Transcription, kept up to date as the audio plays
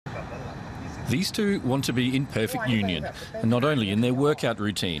These two want to be in perfect union, and not only in their workout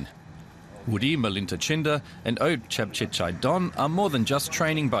routine. Woody, Milintachinda and Ote Chabchitrchaidol are more than just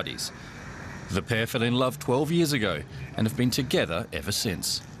training buddies. The pair fell in love 12 years ago and have been together ever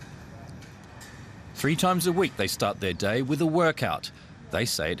since. 3 times a week they start their day with a workout. They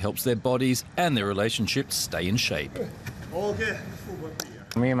say it helps their bodies and their relationships stay in shape.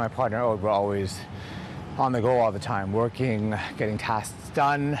 Me and my partner Ote were always on the go all the time, working, getting tasks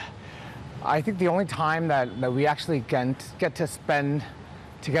done. I think the only time that we actually get to spend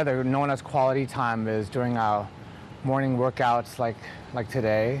together, known as quality time, is during our morning workouts like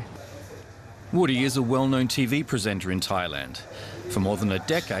today. Woody is a well-known TV presenter in Thailand. For more than a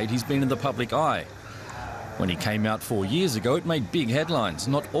decade, he's been in the public eye. When he came out 4 years ago, it made big headlines,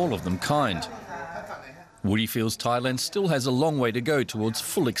 not all of them kind. Woody feels Thailand still has a long way to go towards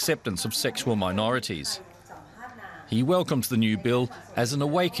full acceptance of sexual minorities. He welcomes the new bill as an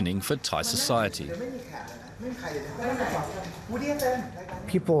awakening for Thai society.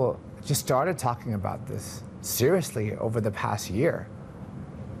 People just started talking about this seriously over the past year.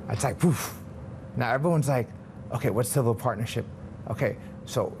 It's like, poof. Now everyone's like, okay, what's civil partnership? Okay,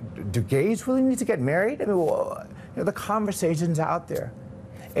 so do gays really need to get married? I mean, well, the conversation's out there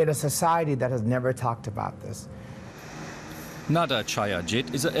in a society that has never talked about this. Nada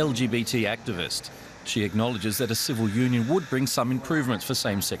Chayajit is an LGBT activist. She acknowledges that a civil union would bring some improvements for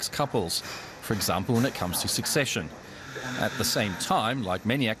same-sex couples, for example, when it comes to succession. At the same time, like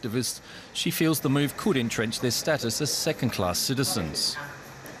many activists, she feels the move could entrench their status as second-class citizens.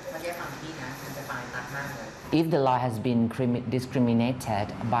 If the law has been discriminated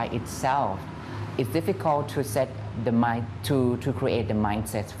by itself, it's difficult to set the mind to create the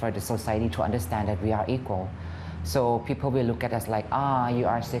mindset for the society to understand that we are equal. So people will look at us like, you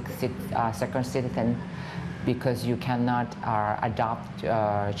are second citizen because you cannot adopt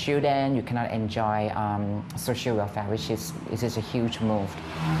children, you cannot enjoy social welfare, which is a huge move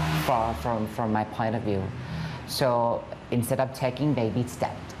from my point of view. So instead of taking baby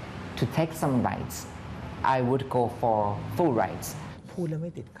steps to take some rights, I would go for full rights.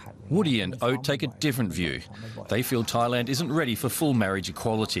 Woody and Ote take a different view. They feel Thailand isn't ready for full marriage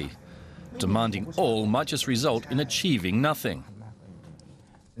equality. Demanding all might just result in achieving nothing.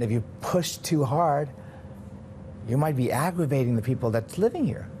 If you push too hard, you might be aggravating the people that's living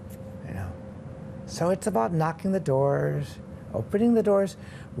here, So it's about knocking the doors, opening the doors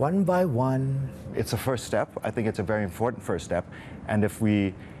one by one. It's a first step. I think it's a very important first step. And if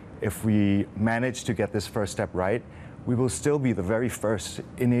we manage to get this first step right, we will still be the very first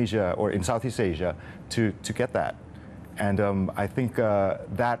in Asia or in Southeast Asia to get that. And I think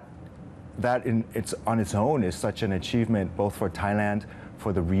that it's on its own is such an achievement, both for Thailand,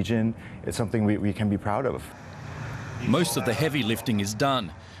 for the region. It's something we can be proud of. Most of the heavy lifting is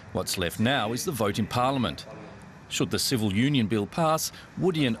done. What's left now is the vote in Parliament. Should the civil union bill pass,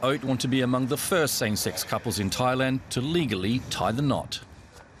 Woody and Ote want to be among the first same-sex couples in Thailand to legally tie the knot.